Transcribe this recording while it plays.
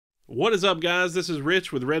What is up, guys? This is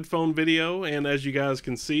Rich with Red Phone Video, and as you guys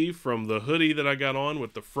can see from the hoodie that I got on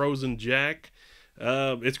with the Frozen Jack,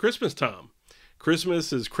 it's Christmas time.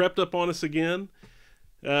 Christmas has crept up on us again.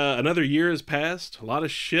 Another year has passed. A lot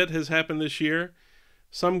of shit has happened this year.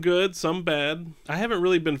 Some good, some bad. I haven't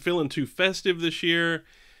really been feeling too festive this year.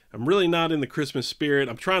 I'm really not in the Christmas spirit.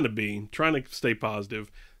 I'm trying to stay positive.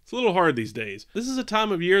 It's a little hard these days. This is a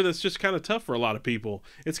time of year that's just kind of tough for a lot of people.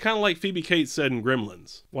 It's kind of like Phoebe Cates said in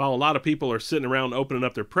Gremlins. While a lot of people are sitting around opening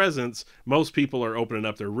up their presents, most people are opening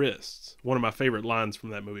up their wrists. One of my favorite lines from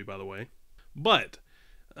that movie, by the way. But,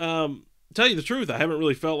 tell you the truth, I haven't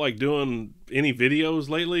really felt like doing any videos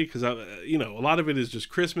lately because, a lot of it is just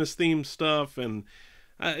Christmas themed stuff and,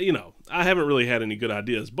 I haven't really had any good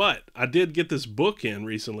ideas. But I did get this book in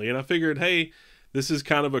recently and I figured, hey, this is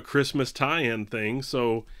kind of a Christmas tie-in thing,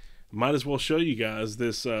 so might as well show you guys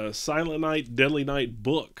this Silent Night, Deadly Night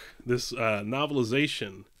book, this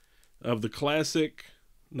novelization of the classic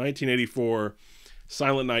 1984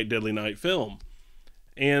 Silent Night, Deadly Night film.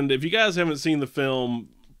 And if you guys haven't seen the film,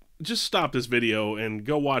 just stop this video and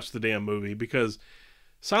go watch the damn movie, because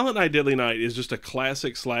Silent Night, Deadly Night is just a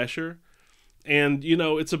classic slasher. And,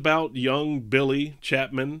 it's about young Billy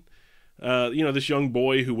Chapman, this young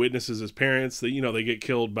boy who witnesses his parents that, they get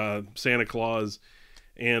killed by Santa Claus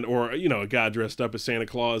or a guy dressed up as Santa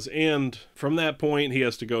Claus. And from that point, he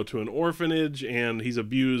has to go to an orphanage and he's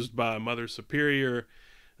abused by Mother Superior,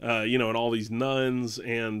 and all these nuns.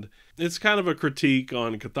 And it's kind of a critique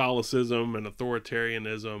on Catholicism and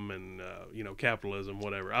authoritarianism and, capitalism,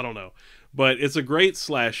 whatever. I don't know. But it's a great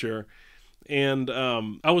slasher. And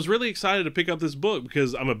I was really excited to pick up this book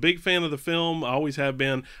because I'm a big fan of the film. I always have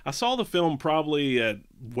been. I saw the film probably at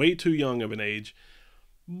way too young of an age.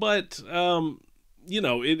 But,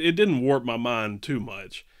 it didn't warp my mind too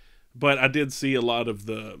much. But I did see a lot of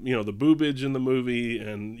the, the boobage in the movie.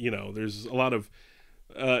 And, there's a lot of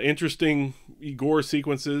interesting gore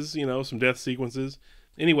sequences, some death sequences.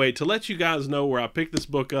 Anyway, to let you guys know where I picked this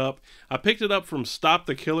book up, I picked it up from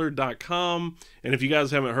StopTheKiller.com. And if you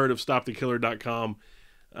guys haven't heard of StopTheKiller.com,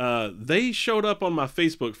 they showed up on my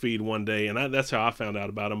Facebook feed one day, and that's how I found out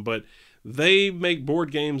about them. But they make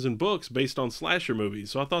board games and books based on slasher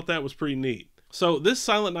movies, so I thought that was pretty neat. So this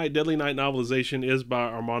Silent Night, Deadly Night novelization is by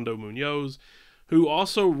Armando Munoz, who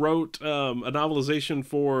also wrote a novelization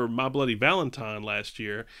for My Bloody Valentine last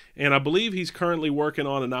year. And I believe he's currently working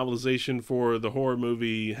on a novelization for the horror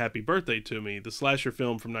movie Happy Birthday to Me, the slasher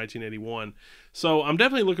film from 1981. So I'm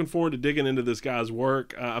definitely looking forward to digging into this guy's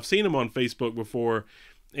work. I've seen him on Facebook before,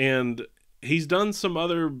 and he's done some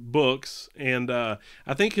other books, and I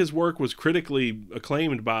think his work was critically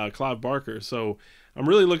acclaimed by Clive Barker. So I'm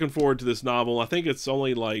really looking forward to this novel. I think it's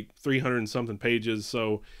only like 300 and something pages,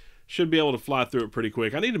 so should be able to fly through it pretty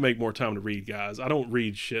quick. I need to make more time to read, guys. I don't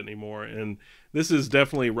read shit anymore, and this is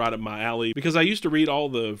definitely right up my alley, because I used to read all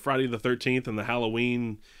the Friday the 13th and the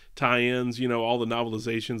Halloween tie-ins, all the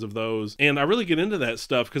novelizations of those, and I really get into that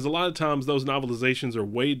stuff because a lot of times those novelizations are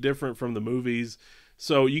way different from the movies,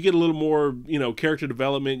 so you get a little more, character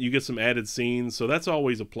development, you get some added scenes, so that's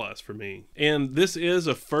always a plus for me. And this is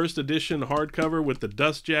a first edition hardcover with the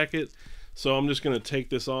dust jacket, so I'm just going to take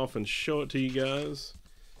this off and show it to you guys.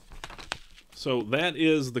 So that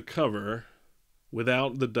is the cover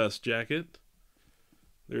without the dust jacket.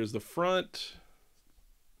 There's the front.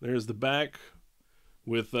 There's the back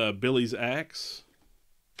with Billy's axe.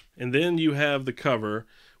 And then you have the cover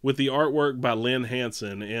with the artwork by Lynn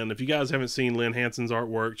Hanson. And if you guys haven't seen Lynn Hanson's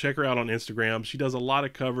artwork, check her out on Instagram. She does a lot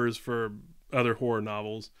of covers for other horror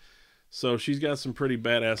novels. So she's got some pretty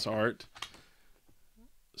badass art.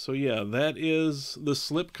 So yeah, that is the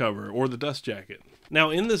slipcover or the dust jacket. Now,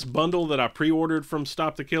 in this bundle that I pre-ordered from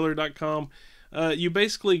StopTheKiller.com, you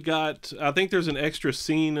basically got, I think there's an extra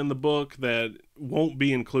scene in the book that won't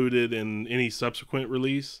be included in any subsequent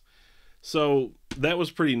release. So that was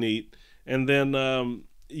pretty neat. And then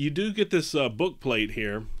you do get this book plate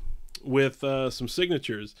here with some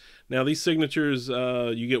signatures. Now, these signatures,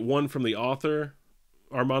 you get one from the author,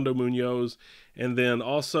 Armando Munoz, and then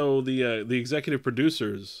also the executive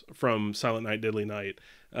producers from Silent Night, Deadly Night,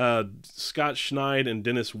 Scott Schneid and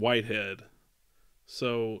Dennis Whitehead.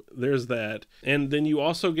 So there's that. And then you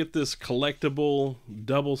also get this collectible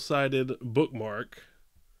double-sided bookmark.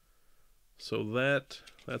 So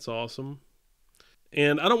that's awesome.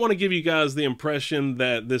 And I don't want to give you guys the impression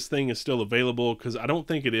that this thing is still available, because I don't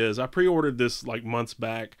think it is. I pre-ordered this like months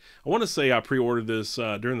back. I want to say I pre-ordered this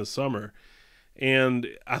during the summer. And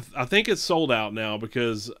I think it's sold out now,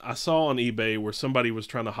 because I saw on eBay where somebody was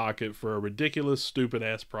trying to hawk it for a ridiculous,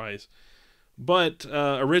 stupid-ass price. But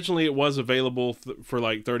originally it was available for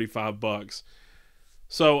like $35.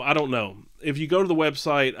 So I don't know. If you go to the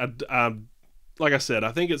website, like I said,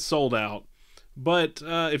 I think it's sold out. But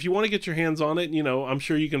if you want to get your hands on it, I'm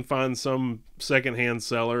sure you can find some secondhand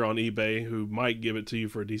seller on eBay who might give it to you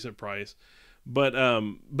for a decent price. But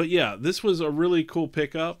yeah, this was a really cool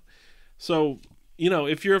pickup. So,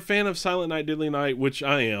 if you're a fan of Silent Night, Deadly Night, which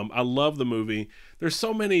I am, I love the movie. There's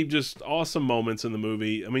so many just awesome moments in the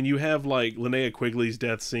movie. I mean, you have like Linnea Quigley's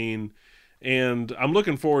death scene, and I'm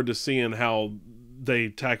looking forward to seeing how they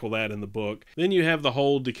tackle that in the book. Then you have the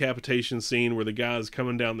whole decapitation scene where the guy's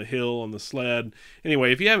coming down the hill on the sled.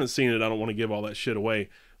 Anyway, if you haven't seen it, I don't want to give all that shit away.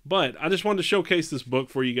 But I just wanted to showcase this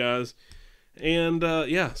book for you guys. And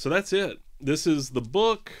yeah, so that's it. This is the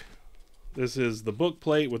book. This is the book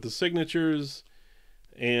plate with the signatures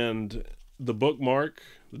and the bookmark,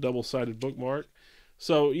 the double-sided bookmark.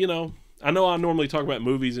 So, I know I normally talk about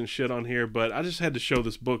movies and shit on here, but I just had to show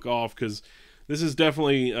this book off because this is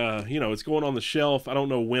definitely, it's going on the shelf. I don't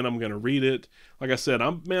know when I'm going to read it. Like I said,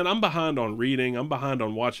 I'm behind on reading. I'm behind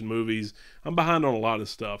on watching movies. I'm behind on a lot of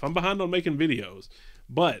stuff. I'm behind on making videos.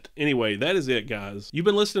 But anyway, that is it, guys. You've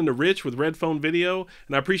been listening to Rich with Red Phone Video,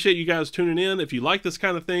 and I appreciate you guys tuning in. If you like this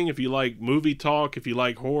kind of thing, if you like movie talk, if you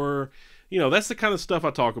like horror, that's the kind of stuff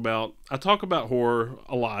I talk about. I talk about horror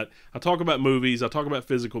a lot. I talk about movies. I talk about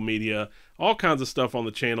physical media, all kinds of stuff on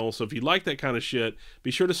the channel. So if you like that kind of shit,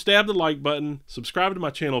 be sure to stab the like button, subscribe to my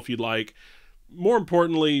channel if you'd like. More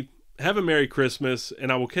importantly, have a Merry Christmas,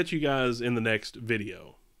 and I will catch you guys in the next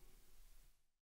video.